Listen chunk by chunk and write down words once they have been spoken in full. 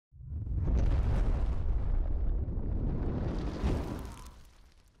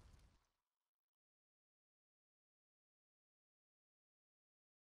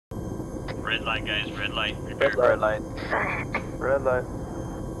Red light, guys, red light. Red light. Red light.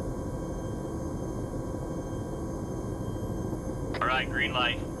 Alright, green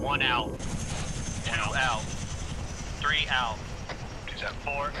light. 1 out. 2 out. 3 out.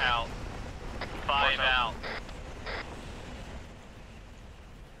 4 out. 5 out.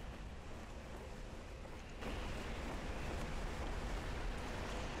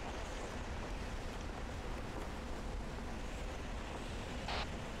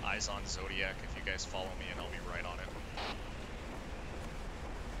 Eyes on Zodiac if you guys follow me, and I'll be right on it.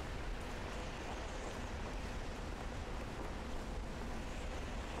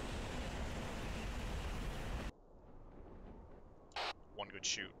 One good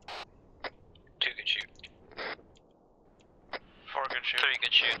shoot. 2 good shoot. 4 good shoot. 3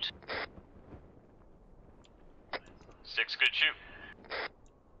 good shoot. 6 good shoot.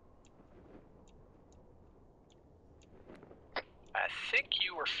 I think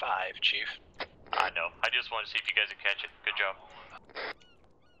you were 5, Chief. I know. I just wanted to see if you guys would catch it. Good job.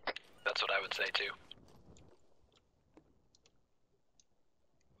 That's what I would say too.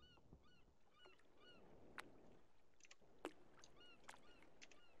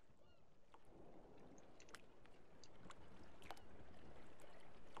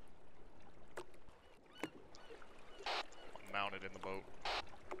 I'm mounted in the boat.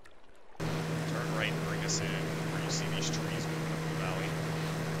 Turn right and bring us in where you see these trees moving up the valley.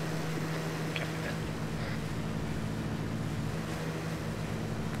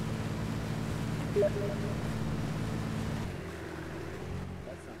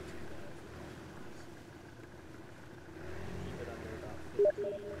 That's not too bad. Keep it under about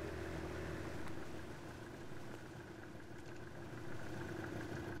 15.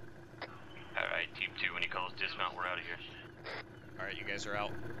 Alright, Team 2, when he calls dismount, we're out of here. Alright, you guys are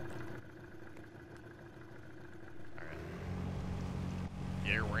out. Alright.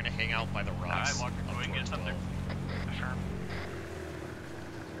 Yeah, we're gonna hang out by the rocks. Alright, Walker, go ahead and get us up there. Affirm.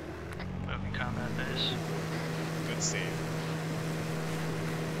 Moving combat base. Good save.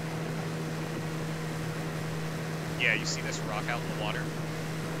 Yeah, you see this rock out in the water?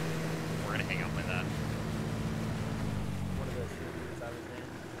 We're gonna hang out by that. One of the shooters I was in,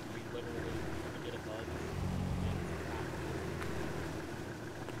 we literally did a bug.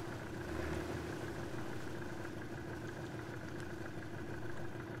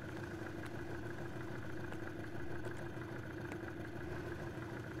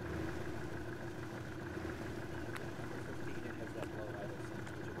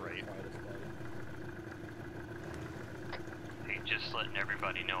 Just letting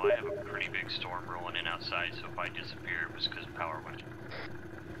everybody know I have a pretty big storm rolling in outside, so if I disappear, it was because power went.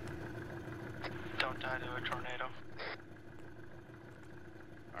 Don't die to a tornado.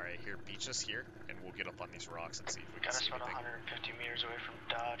 Alright, here, beach us here, and we'll get up on these rocks and see if we can Got us see about anything. 150 meters away from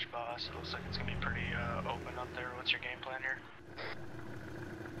Dodge, boss. It looks like it's gonna be pretty open up there. What's your game plan here?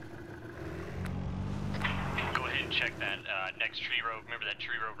 Go ahead and check that next tree road. Remember that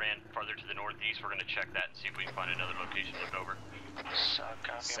tree road ran farther to the northeast? We're going to check that and see if we can find another location to look over.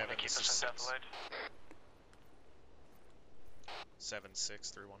 Copy. I'm gonna keep us in depth lead.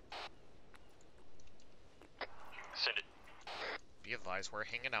 7631. Send it. Be advised, we're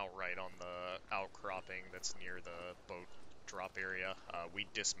hanging out right on the outcropping that's near the boat drop area. We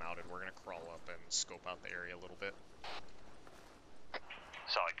dismounted. We're gonna crawl up and scope out the area a little bit.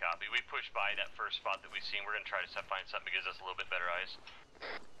 Solid copy. We pushed by that first spot that we've seen. We're going to try to find something that gives us a little bit better eyes.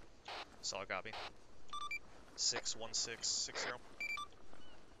 Solid copy. 61660.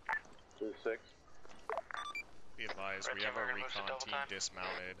 2-6. Be advised, Red we team, have we're our gonna move to recon double team time.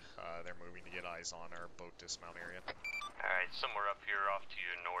 dismounted. They're moving to get eyes on our boat dismount area. Alright, somewhere up here off to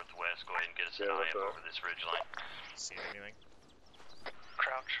your northwest. Go ahead and get us an eye up over this ridge line. Seeing anything?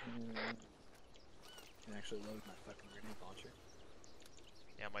 Crouch. Can actually load my fucking grenade launcher.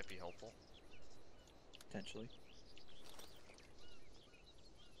 Yeah, it might be helpful. Potentially.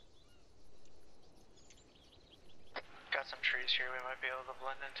 Got some trees here we might be able to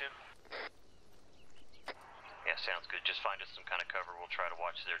blend into. Yeah, sounds good. Just find us some kind of cover. We'll try to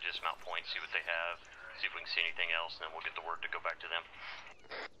watch their dismount point, see what they have, see if we can see anything else, and then we'll get the word to go back to them.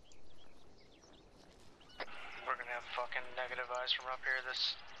 We're gonna have fucking negative eyes from up here.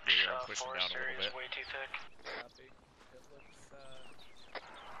 This Yeah, push them forest down a area little is bit. way too thick. Copy. It looks,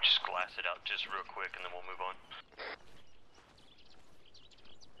 Just glass it out just real quick, and then we'll move on.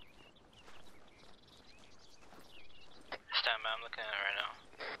 Stand by, I'm looking at it right now.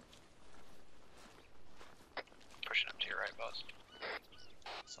 Pushing up to your right, boss.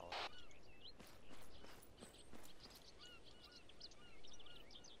 Solid.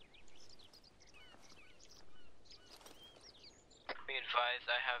 Be advised, advised,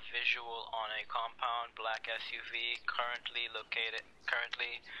 I have visual on a compound, black SUV, currently 2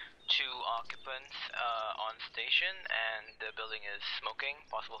 occupants on station, and the building is smoking,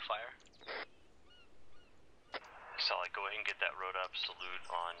 possible fire. Solid, go ahead and get that road up, salute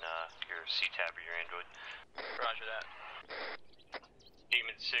on your C-Tab or your Android. Roger that.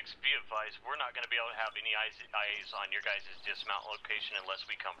 Demon 6, be advised, we're not going to be able to have any eyes on your guys' dismount location unless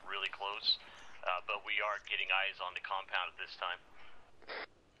we come really close, but we are getting eyes on the compound at this time.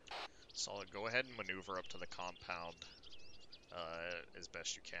 Solid, go ahead and maneuver up to the compound as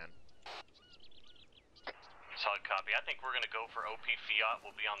best you can. Solid copy. I think we're going to go for OP Fiat.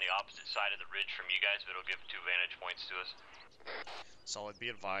 We'll be on the opposite side of the ridge from you guys, but it'll give 2 vantage points to us. Solid, be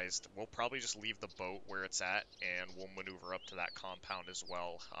advised, we'll probably just leave the boat where it's at, and we'll maneuver up to that compound as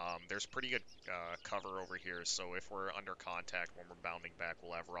well. There's pretty good cover over here, so if we're under contact when we're bounding back,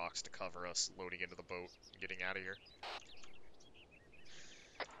 we'll have rocks to cover us loading into the boat and getting out of here.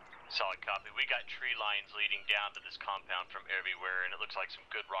 Solid copy. We got tree lines leading down to this compound from everywhere, and it looks like some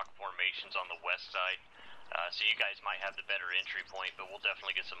good rock formations on the west side. So you guys might have the better entry point, but we'll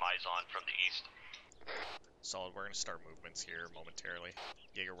definitely get some eyes on from the east. Solid, we're going to start movements here momentarily.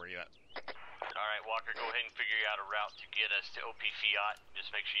 Jaeger, where you at? Alright, Walker, go ahead and figure out a route to get us to OP Fiat.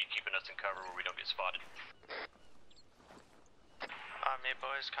 Just make sure you're keeping us in cover where we don't get spotted. On me,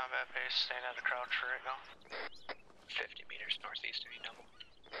 boys. Combat base. Staying out of crouch for right now. 50 meters northeast of you, double.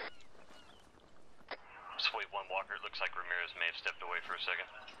 Sweet one, Walker. It looks like Ramirez may have stepped away for a second.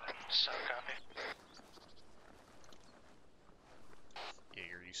 So copy.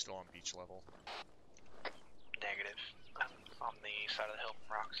 Jaeger, are you still on beach level? Negative. I'm on the side of the hill,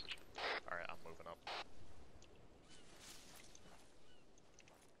 rocks. Alright, I'm moving up.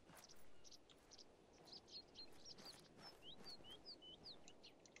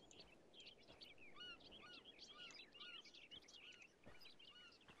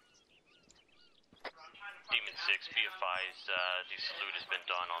 Demon 6, be advised, the salute has been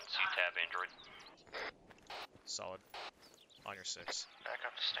done on C-Tab Android. Solid. On your 6. Back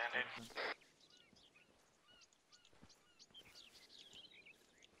up to standing.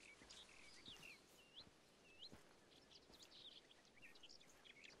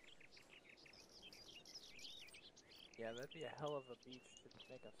 Yeah, that'd be a hell of a beach to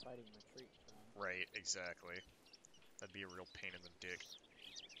make a fighting retreat from. Right, exactly. That'd be a real pain in the dick.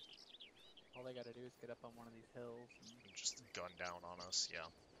 All they gotta do is get up on one of these hills and... Just gun down on us, yeah.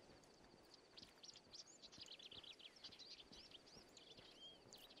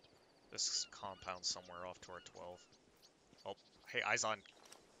 This compound somewhere off to our 12. Oh, hey, eyes on.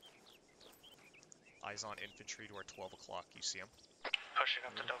 Eyes on infantry to our 12 o'clock. You see him? Pushing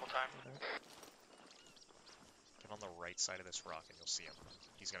up to double time. Get on the right side of this rock and you'll see him.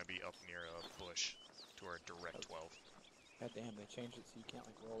 He's gonna be up near a bush to our direct 12. God damn, they changed it so you can't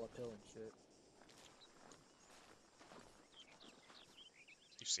like roll uphill and shit.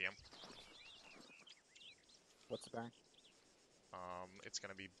 You see him? What's the bearing? It's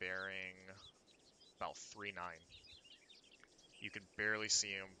gonna be bearing about 3-9. You can barely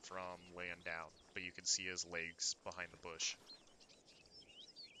see him from laying down, but you can see his legs behind the bush.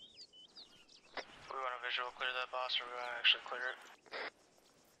 We want to visual clear that, boss, or we want to actually clear it?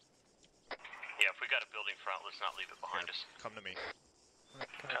 Yeah, if we got a building front, let's not leave it behind Here, us. come to me.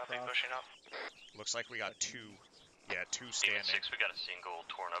 Copy, pushing up. Looks like we got 2. Yeah, 2 Demon standing. 6, we got a single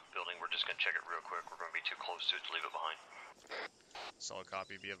torn up building. We're just going to check it real quick. We're going to be too close to it to leave it behind. Solid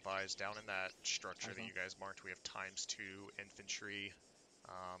copy, be advised. Down in that structure that you guys marked, we have ×2 infantry,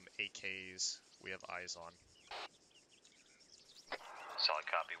 AKs. We have eyes on. Solid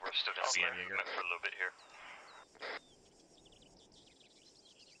copy. We're still going to See be him, Jaeger. for a little bit here.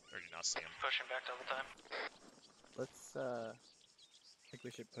 Or do you not see him? Pushing back double time. Let's, I think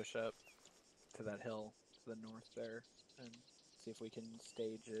we should push up to that hill to the north there and see if we can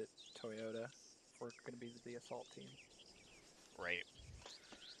stage it Toyota if we're going to be the assault team. Right.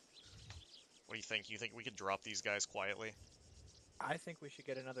 What do you think? You think we could drop these guys quietly? I think we should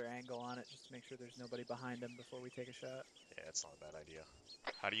get another angle on it just to make sure there's nobody behind them before we take a shot. Yeah, it's not a bad idea.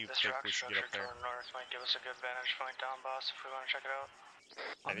 How do you This think rock we should structure get up there? toward north might give us a good vantage point down, boss, if we want to check it out.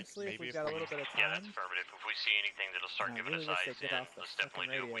 Honestly, if maybe we've if got a we- little bit of Yeah, that's time, affirmative. If we see anything that'll start I giving really us wish eyes they'd get in, off the let's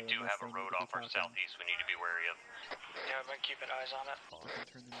definitely fucking do it. We radio do unless have a they need road to be off our talking. southeast we need to be wary of. Yeah, I've been keeping eyes on it. I can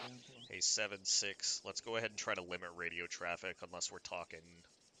turn them down too. Hey, 7-6, let's go ahead and try to limit radio traffic unless we're talking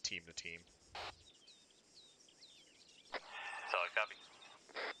team to team. Solid copy.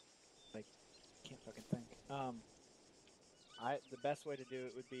 Can't fucking think. The best way to do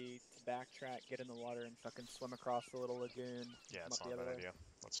it would be to backtrack, get in the water, and fucking swim across the little lagoon. Yeah, come it's up not a the other bad way. idea.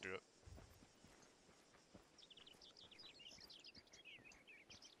 Let's do it.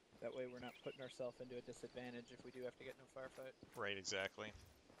 That way we're not putting ourselves into a disadvantage if we do have to get in a firefight. Right, exactly.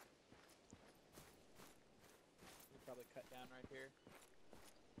 We'll probably cut down right here.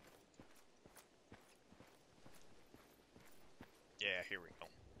 Yeah, here we go.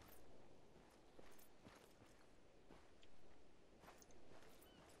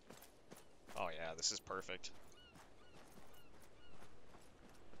 Oh yeah, this is perfect.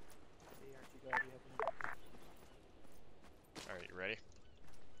 Hey, aren't you glad you have me? Alright, you ready?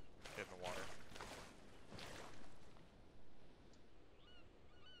 Get in the water.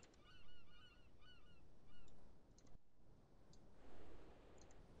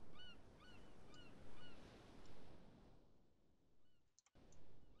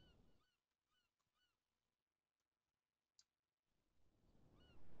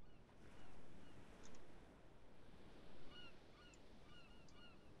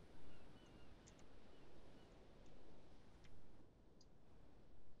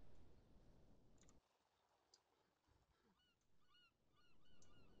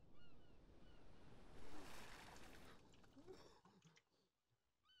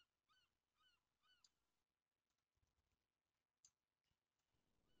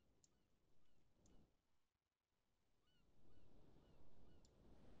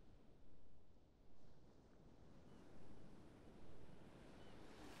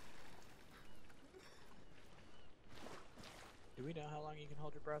 Do we know how long you can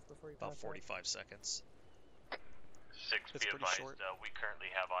hold your breath before you About pass out? 45 seconds. 6, It's be pretty advised, short. we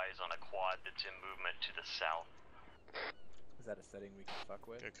currently have eyes on a quad that's in movement to the south. Is that a setting we can fuck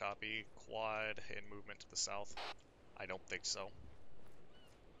with? Good copy. Quad in movement to the south. I don't think so.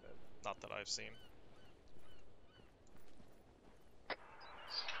 Not that I've seen.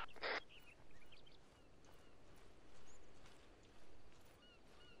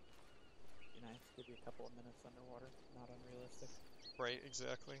 Be nice. Give you a couple of minutes underwater. Not unrealistic. Right,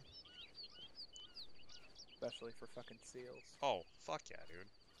 exactly. Especially for fucking seals. Oh, fuck yeah, dude.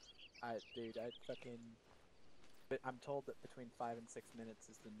 Dude, I fucking... But I'm told that between 5 and 6 minutes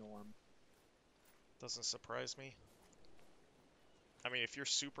is the norm. Doesn't surprise me. I mean, if you're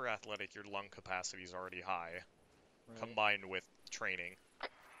super athletic, your lung capacity is already high, Right? combined with training.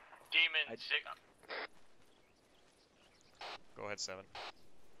 Demon, Go ahead, 7.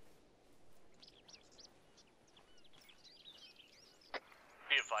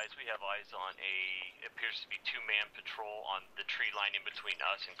 be advised, we have eyes on appears to be 2-man patrol on the tree line in between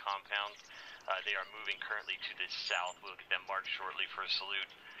us and compound. They are moving currently to the south. We'll get them marked shortly for a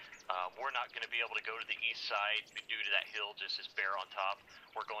salute. We're not going to be able to go to the east side due to that hill just as bare on top.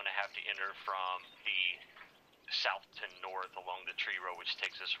 We're going to have to enter from the south to north along the tree row, which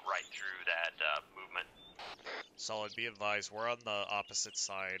takes us right through that movement. Solid, be advised, we're on the opposite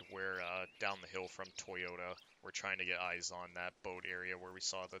side. We're down the hill from Toyota. We're trying to get eyes on that boat area where we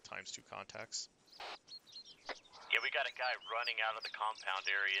saw the ×2 contacts. Yeah, we got a guy running out of the compound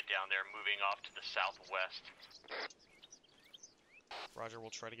area down there, moving off to the southwest. Roger,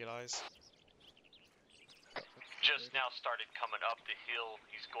 we'll try to get eyes. Just now started coming up the hill.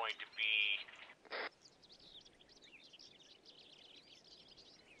 He's going to be...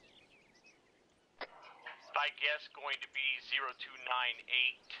 I guess going to be 0298-2018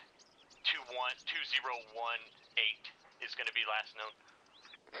 is going to be last known.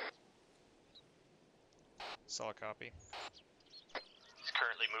 Solid copy. He's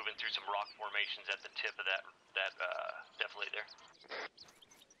currently moving through some rock formations at the tip of that definitely there.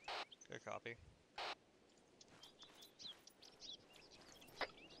 Good copy.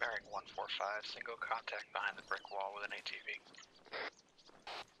 Bearing 145, single contact behind the brick wall with an ATV.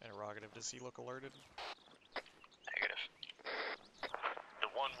 Interrogative, does he look alerted? Negative.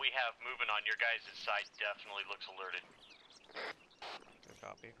 The one we have moving on your guys' side definitely looks alerted. Good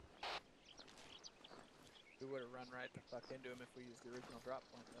copy. We would have run right the fuck into him if we used the original drop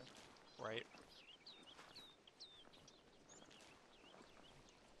point, though. Right.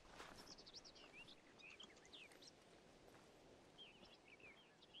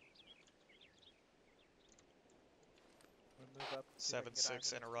 We'll move up. See if I can get 7-6 eyes on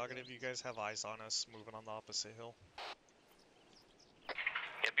it. interrogative, you guys have eyes on us moving on the opposite hill.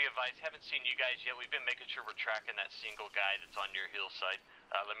 Yeah, be advised, haven't seen you guys yet. We've been making sure we're tracking that single guy that's on your hillside.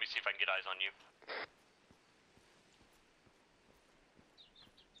 Let me see if I can get eyes on you.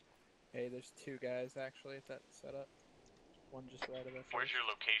 Hey, there's 2 guys actually at that setup. One just right of us. Where's your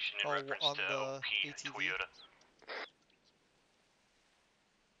location in Oh, reference on to the OP ATV?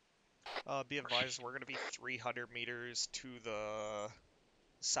 Toyota? Be advised, we're going to be 300 meters to the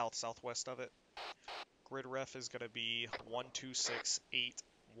south-southwest of it. Grid ref is going to be 1268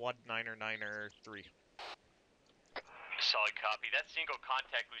 19er 3. Solid copy. That single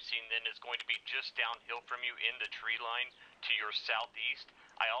contact we've seen then is going to be just downhill from you in the tree line to your southeast.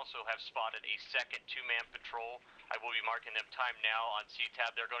 I also have spotted a second two-man patrol. I will be marking them time now on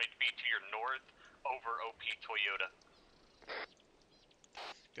C-Tab. They're going to be to your north over OP Toyota.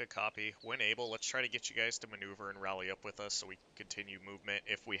 Good copy. When able, let's try to get you guys to maneuver and rally up with us so we can continue movement.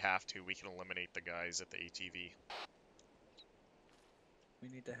 If we have to, we can eliminate the guys at the ATV. We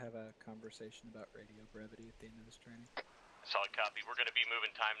need to have a conversation about radio brevity at the end of this training. Solid copy. We're going to be moving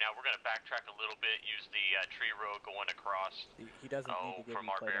time now. We're going to backtrack a little bit, use the tree row going across. He doesn't need to give from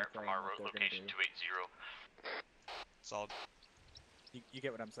you our play-by-play from our on what they're location gonna do. 280. Solid. You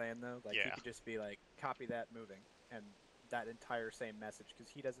get what I'm saying though? Like, Yeah. he could just be like, copy that moving, and that entire same message,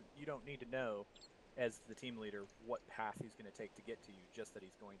 because you don't need to know as the team leader what path he's going to take to get to you, just that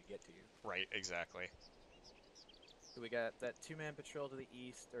he's going to get to you. Right, exactly. So we got that two-man patrol to the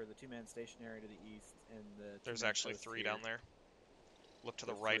east, or the two-man stationary to the east, and the There's two-man actually post 3 here. down there. Look to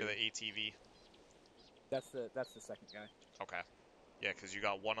the There's right of the 3. ATV. That's the second guy. Okay. Yeah, because you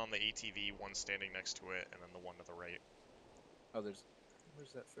got one on the ATV, one standing next to it, and then the one to the right. Oh,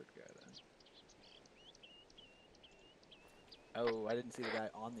 where's that third guy then? Oh, I didn't see the guy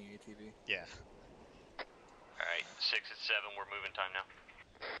on the ATV. Yeah. Alright, 6 and 7, we're moving time now.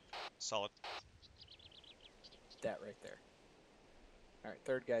 Solid. That right there. Alright,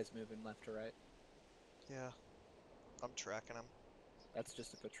 third guy's moving left to right. Yeah. I'm tracking him. That's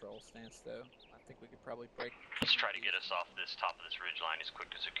just a patrol stance, though. I think we could probably break. Let's try to get us off this top of this ridge line as quick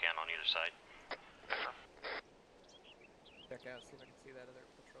as we can on either side. Check out, see if I can see that other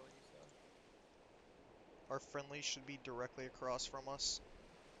patrol you saw. Our friendly should be directly across from us.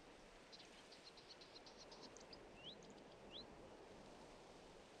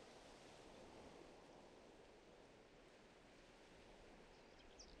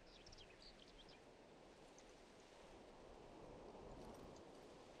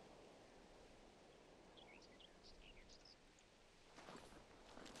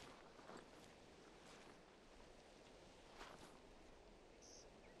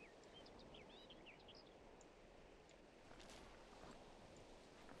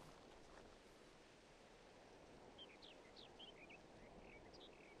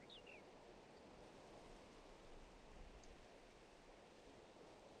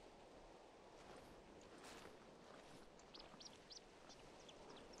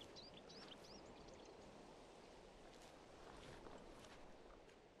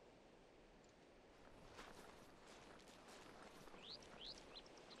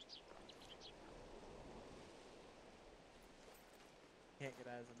 Can't get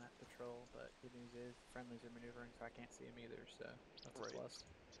eyes on that patrol, but good news is friendlies are maneuvering, so I can't see them either, so that's a Right. plus.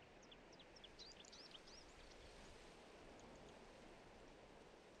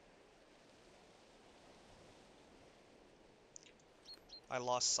 I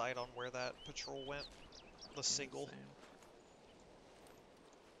lost sight on where that patrol went. The Yeah, single. same.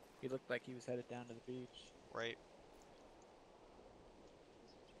 He looked like he was headed down to the beach. Right.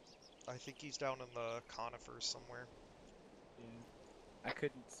 I think he's down in the conifers somewhere. Yeah. I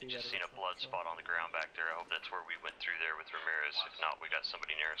couldn't see that. Just seen a original blood patrol. spot on the ground back there. I hope that's where we went through there with Ramirez. If not, we got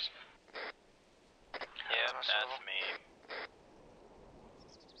somebody near us. Yep, that's me.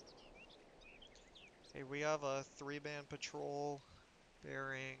 Hey, we have a 3-man patrol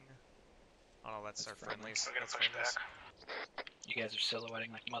bearing. Oh no, that's our friendly. friendlies. We're gonna That's push friendlies. back. You guys are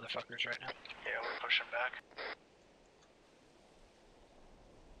silhouetting like motherfuckers right now. Yeah, we're pushing back.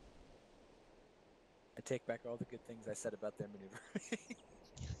 I take back all the good things I said about their maneuver.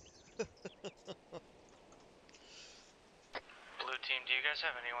 Blue team, do you guys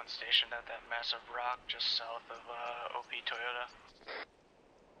have anyone stationed at that massive rock just south of OP Toyota?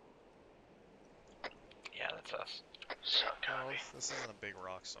 Yeah, that's us. So Well, copy. this isn't a big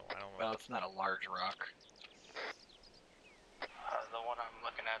rock, so I don't know. Well, it's not a large rock. The one I'm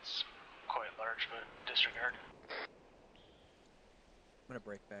looking at's quite large, but disregard. I'm gonna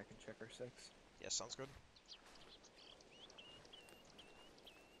break back and check our 6. Yeah, sounds good.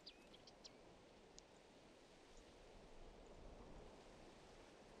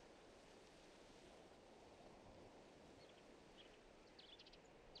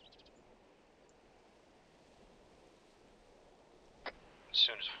 As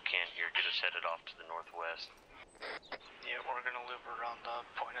soon as we can here, get us headed off to the northwest. Yeah, we're gonna loop around the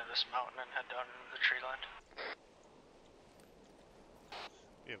point of this mountain and head down into the tree line.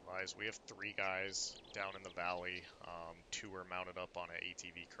 Be advised, we have 3 guys down in the valley. 2 are mounted up on an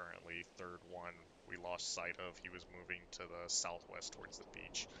ATV currently. Third one we lost sight of. He was moving to the southwest towards the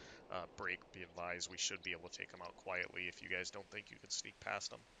beach. Break, be advised, we should be able to take him out quietly if you guys don't think you can sneak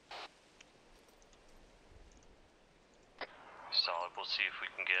past him. we'll see if we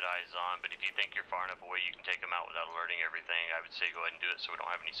can get eyes on, but if you think you're far enough away you can take them out without alerting everything, I would say go ahead and do it so we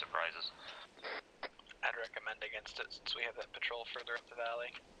don't have any surprises. I'd recommend against it since we have that patrol further up the valley.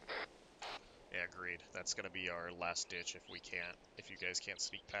 Yeah, agreed. That's gonna be our last ditch if you guys can't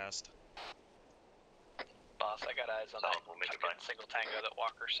sneak past. Boss, I got eyes on that single tango that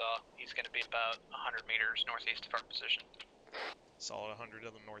Walker saw. He's gonna be about 100 meters northeast of our position. Solid 100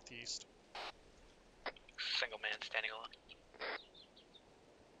 to the northeast. Single man standing alone.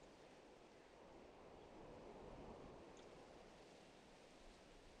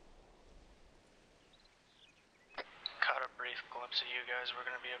 Caught a brief glimpse of you guys. We're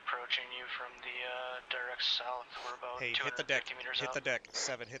going to be approaching you from the direct south. We're about 250 meters hit out. the deck.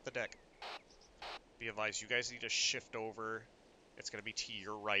 7, hit the deck. Be advised, you guys need to shift over. It's going to be to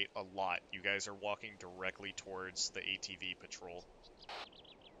your right a lot. You guys are walking directly towards the ATV patrol.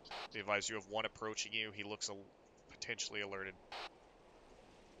 Be advised, you have one approaching you. He looks potentially alerted.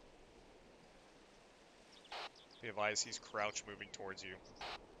 Be advised, he's crouch moving towards you.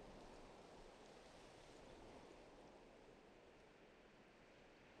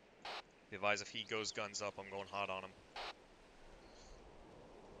 Be advised, if he goes guns up, I'm going hot on him.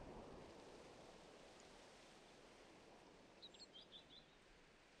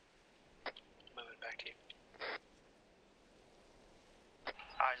 Moving back to you.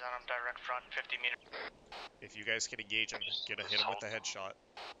 Eyes on him, direct front, 50 meters. If you guys can engage him, hit him with a headshot.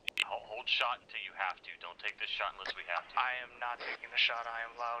 Hold shot until you have to. Don't take this shot unless we have to. I am not taking the shot. I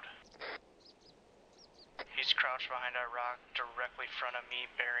am loud. He's crouched behind our rock, directly in front of me,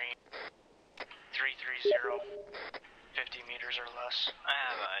 bearing 330, 50 meters or less. I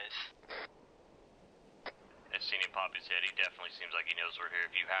have eyes. I've seen him pop his head. He definitely seems like he knows we're here.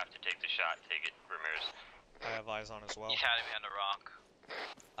 If you have to take the shot, take it, Ramirez. I have eyes on as well. He's hiding behind a rock.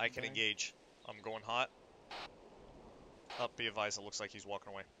 I can engage. I'm going hot. Up, be advised, it looks like he's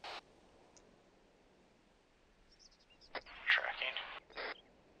walking away. Tracking.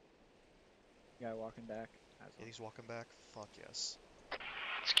 Guy walking back. Yeah, he's walking back. Fuck yes.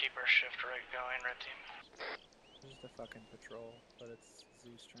 Let's keep our shift right going, red team. This is the fucking patrol, but it's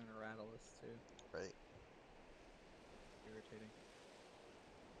Zeus trying to rattle us too. Right. Irritating.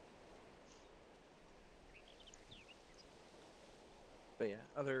 But yeah,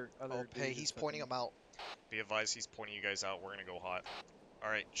 other. Oh, hey, he's pointing him out. Be advised, he's pointing you guys out. We're gonna go hot.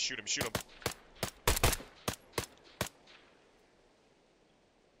 Alright, shoot him, shoot him.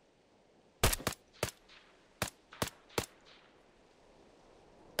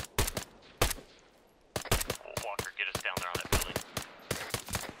 Walker, get us down there on that building.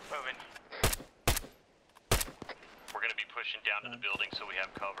 Moving. We're gonna be pushing down to the building so we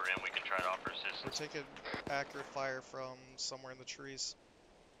have cover and we can try to offer assistance. We're taking accurate fire from somewhere in the trees.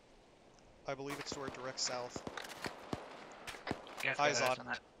 I believe it's to our direct south. Eyes on.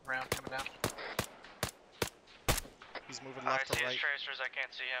 That round coming down. He's moving left I see to right. his tracers, I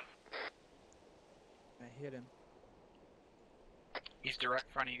can't see him. I hit him. He's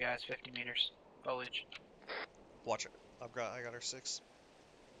direct front of you guys, 50 meters. Foliage. Watch it. I got our 6.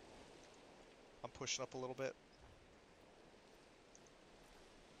 I'm pushing up a little bit.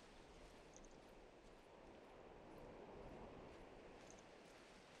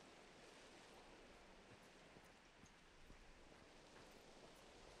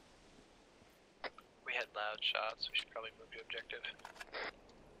 We had loud shots, we should probably move to objective.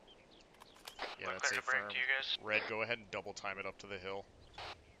 Yeah, We're that's clear a to break firm. to you guys. Red, go ahead and double time it up to the hill.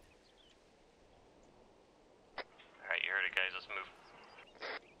 Alright, you heard it, guys. Let's move.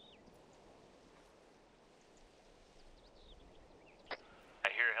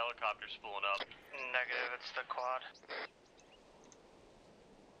 I hear helicopters pulling up. Negative, it's the quad.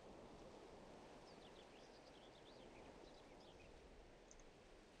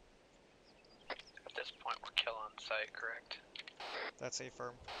 At this point, we're kill on site, correct? That's a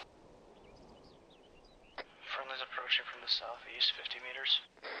firm. Friendly's approaching from the southeast, 50 meters.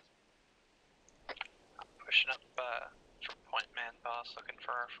 I'm pushing up from Point Man, boss, looking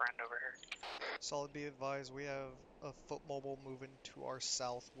for our friend over here. Solid, be advised, we have a foot mobile moving to our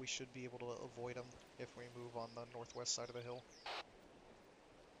south. We should be able to avoid him if we move on the northwest side of the hill.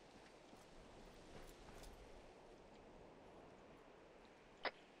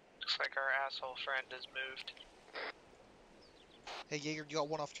 Looks like our asshole friend has moved. Hey, Jaeger, you got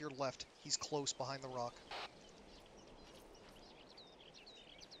one off to your left. He's close behind the rock.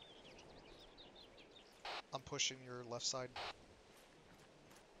 I'm pushing your left side.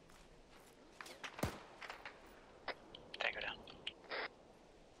 Tango down.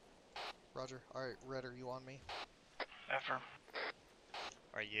 Roger. Alright, Red, are you on me? Affirm.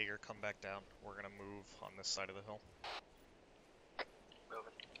 Alright, Jaeger, come back down. We're gonna move on this side of the hill.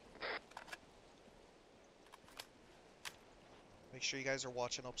 Make sure you guys are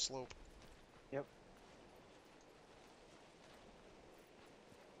watching upslope. Yep.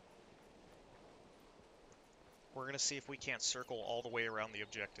 We're gonna see if we can't circle all the way around the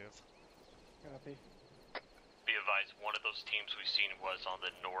objective. Copy. Be advised, one of those teams we've seen was on the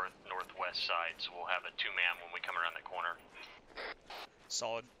northwest side, so we'll have a 2-man when we come around the corner.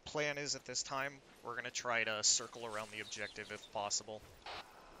 Solid. Plan is at this time, we're gonna try to circle around the objective if possible.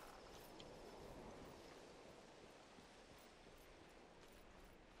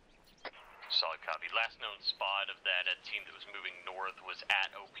 Solid copy. Last known spot of that team that was moving north was at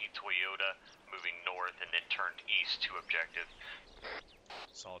OP Toyota, moving north and then turned east to objective.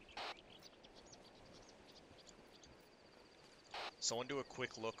 Solid. Someone do a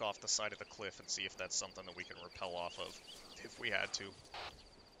quick look off the side of the cliff and see if that's something that we can rappel off of, if we had to.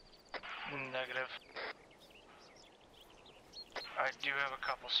 Negative. I do have a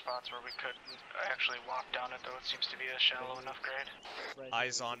couple spots where we could actually walk down it, though it seems to be a shallow enough grade.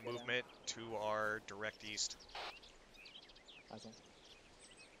 Eyes on movement to our direct east. Eyes on.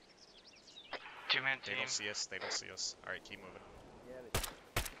 2-man They team. don't see us, they don't see us. Alright, keep moving. Yeah, they...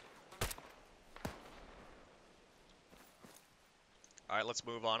 Alright, let's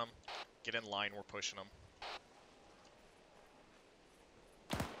move on them. Get in line, we're pushing them.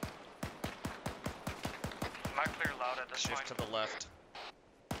 Am I clear loud at this Shift point? to the left.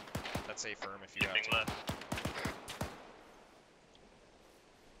 That's a firm if you have Shifting to. left.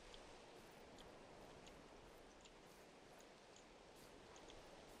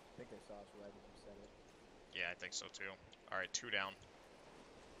 I think they saw us right as you said it. Yeah, I think so too. Alright, 2 down.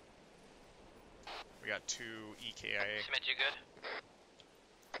 We got 2 EKIA. Smith, you good?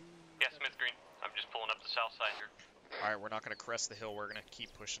 Yeah, Smith Green. I'm just pulling up the south side here. Alright, we're not going to crest the hill. We're going to keep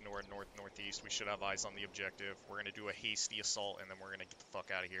pushing to our north-northeast. We should have eyes on the objective. We're going to do a hasty assault, and then we're going to get the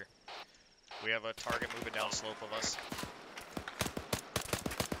fuck out of here. We have a target moving down slope of us.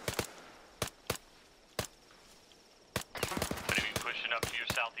 Enemy pushing up to your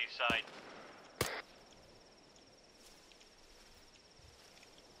southeast side.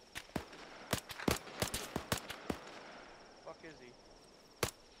 Fuck is he?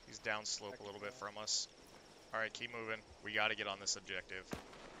 He's down slope a little bit from us. Alright, keep moving. We got to get on this objective.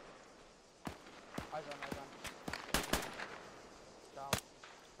 Eyes on, eyes on. Down.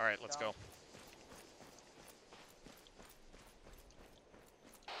 Alright, let's go.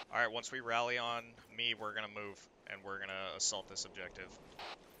 Alright, once we rally on me, we're going to move, and we're going to assault this objective.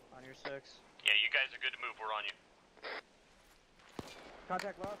 On your 6. Yeah, you guys are good to move. We're on you.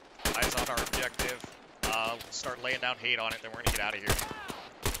 Contact left. Eyes on our objective. Start laying down hate on it, then we're going to get out of here.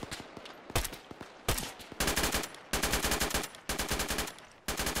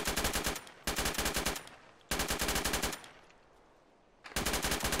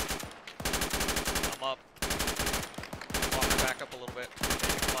 I'm up. Walk her back up a little bit.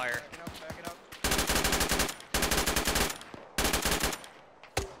 Taking fire. Back it up,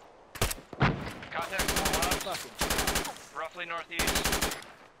 Contact Fucking. roughly northeast.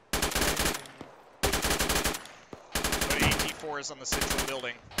 Put AT-4s on the central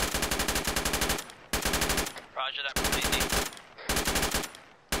building. Roger that completely.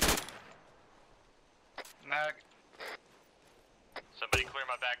 Mag. Somebody clear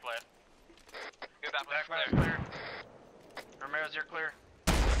my back left. Your back Back left left clear. clear. Ramirez, you're clear.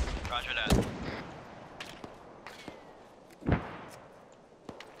 Roger that.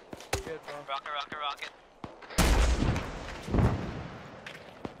 Good, bro. Rocket, rocket, rocket.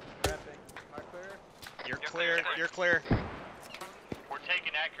 Repping. Am I clear? You're You're clear. clear. You're clear. We're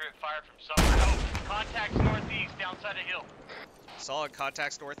taking accurate fire from somewhere. Oh, contacts northeast, downside of hill. Solid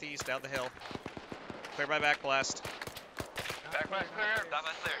contacts northeast, down the hill. Clear my back blast. Back left clear. Back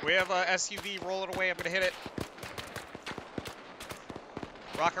left clear. We have a SUV rolling away. I'm gonna hit it.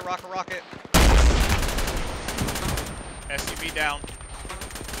 Rocket, rocket, rocket. SUV down.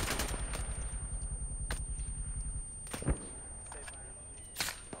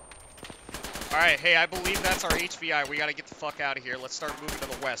 Alright, hey, I believe that's our HVI. We gotta get the fuck out of here. Let's start moving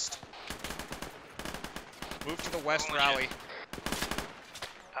to the west. Move to the west, Oh, rally.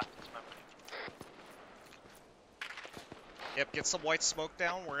 Yep, get some white smoke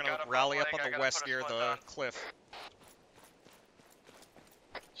down. We're gonna Got a rally up bootleg, on I the gotta west put a near split the down. cliff.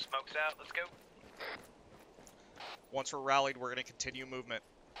 Smoke's out, let's go. Once we're rallied, we're gonna continue movement.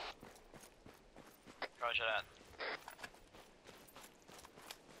 Roger that.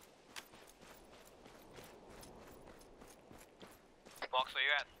 Box, where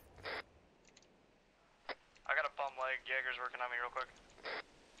you at? I got a bum leg. Jaeger's working on me real quick.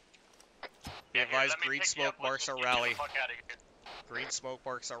 Be Yeah, here, advised, let me green pick you smoke up. Let's marks our get you the rally. fuck outta here. Green smoke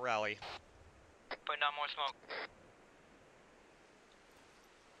marks our rally. Putting out more smoke.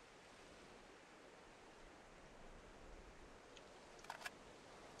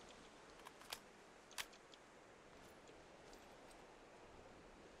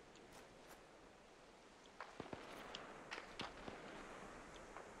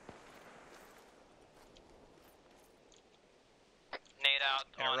 out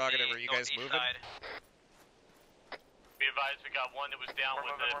on Interrogative, the are you guys northeast moving? side. Be advised, we got one that was down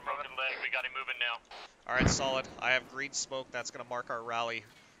with a broken leg. We got him moving now. Alright, solid. I have green smoke. That's going to mark our rally.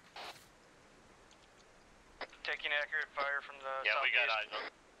 Taking accurate fire from the Yeah, we got eyes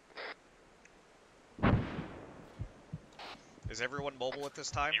on. Is everyone mobile at this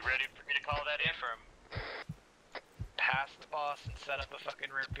time? You ready for me to call that in? Confirm. Pass the boss and set up a fucking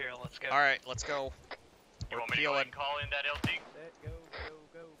rear peel. Let's go. Alright, let's go. You We're want me to go ahead peeling. and call in that LT? Set, go,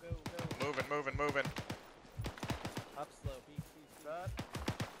 go, go, go, go. Moving, moving, moving. Up slow. Beat, stop.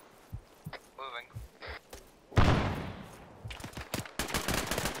 Moving.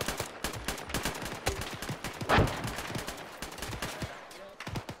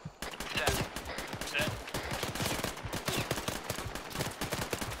 Set. Set.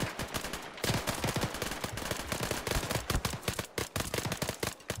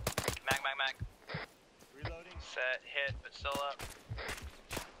 Mag. Reloading. Set. Hit, but still up.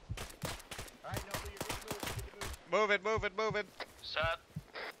 Alright, no, you're good move. Moving, moving, moving. Set.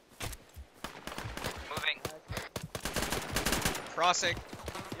 Moving. Crossing.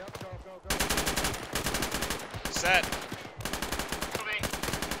 Yep, go. Set. Moving.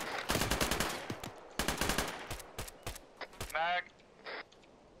 Mag.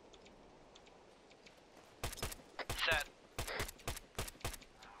 Set.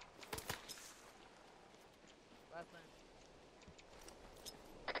 Last man.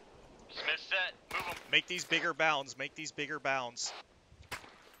 Smith set. Move him. Make these bigger bounds. Make these bigger bounds.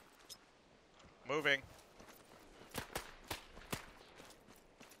 Moving.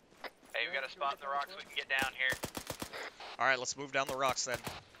 Hey, we got a spot in the rocks we can get down here. Alright, let's move down the rocks then.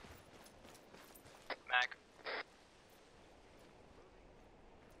 Mag.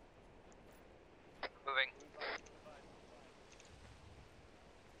 Moving.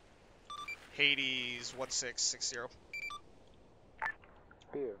 Hades 1660.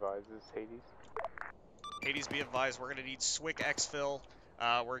 Be advised, this is Hades. Hades, be advised, we're gonna need Swick exfil.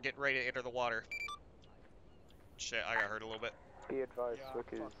 We're getting ready to enter the water. Shit, I got hurt a little bit. Be advised, Swick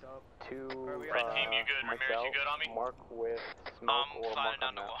is to Red team, you good? Ramirez, myself, you good on me? mark with smoke or mark Sliding down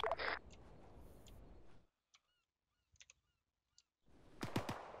on the map. wall.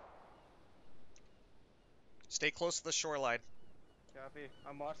 Stay close to the shoreline. Copy.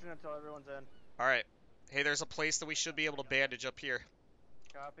 I'm watching until everyone's in. Alright. Hey, there's a place that we should be able to bandage up here.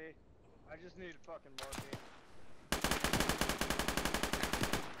 Copy. I just need fucking morphine.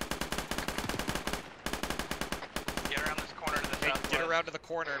 Get around this corner to the Hey, southwest. get around to the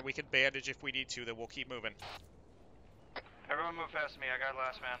corner and we can bandage if we need to, then we'll keep moving. Everyone move past me. I got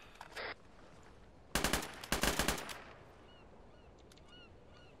last man.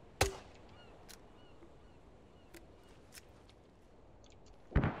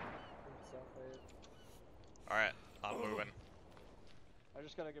 Alright, I'm moving. I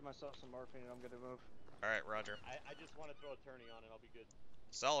just gotta give myself some morphine and I'm good to move. Alright, roger. I just want to throw a tourney on it. I'll be good.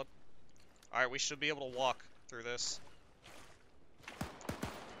 Solid. Alright, we should be able to walk through this.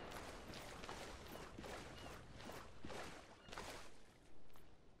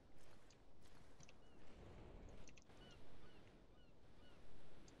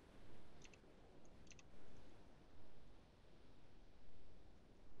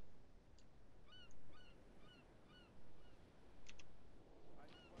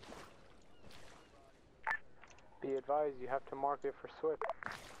 Be advised, you have to mark it for Swick.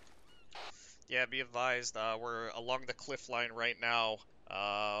 Yeah, be advised, we're along the cliff line right now.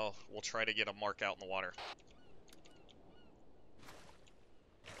 We'll try to get a mark out in the water.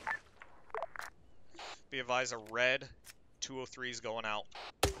 Be advised, a red 203 is going out.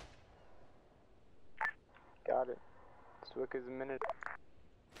 Got it. Swick is a minute.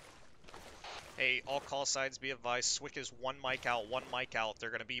 Hey, all call signs be advised, Swick is one mic out. They're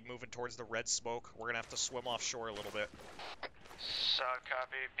going to be moving towards the red smoke. We're going to have to swim offshore a little bit. Solid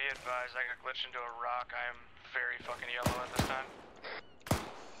copy. Be advised, I got glitched into a rock. I am very fucking yellow at this time.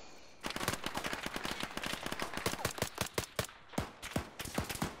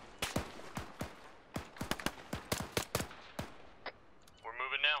 We're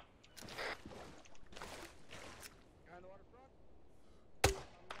moving now. Behind the waterfront.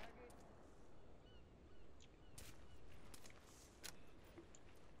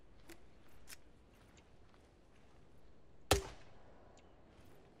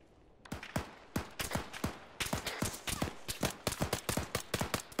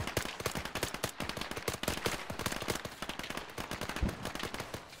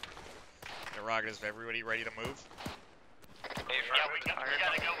 Interrogatives, everybody ready to move? Yeah, we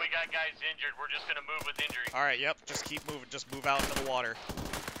gotta go. We got guys injured. We're just gonna move with injury. Alright, yep, just keep moving. Just move out into the water.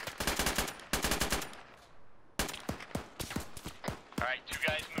 Alright, two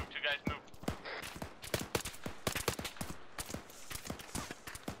guys move,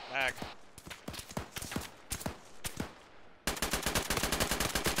 Back.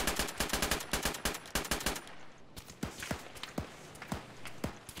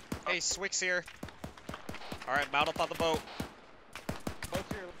 Hey, Swick's here. Alright, mount up on the boat.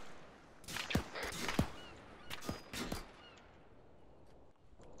 Boat's here.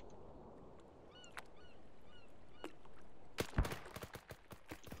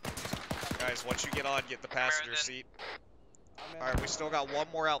 Guys, once you get on, get the passenger seat. Alright, we still got one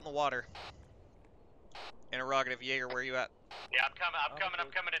more out in the water. Interrogative, Jaeger, where you at? Yeah, I'm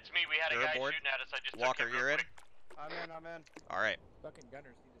coming, it's me. We had You're a guy aboard? shooting at us, I just Walker, took him you're real in? quick. I'm in. Alright. Fucking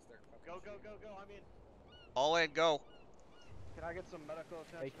gunners need to start fucking Go, I'm in. All in, go. Can I get some medical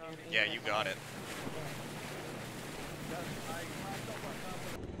attention on me? Yeah, you got it. Yes, I climbed up on top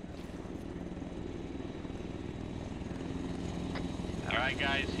of Alright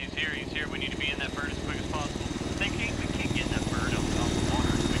guys, he's here,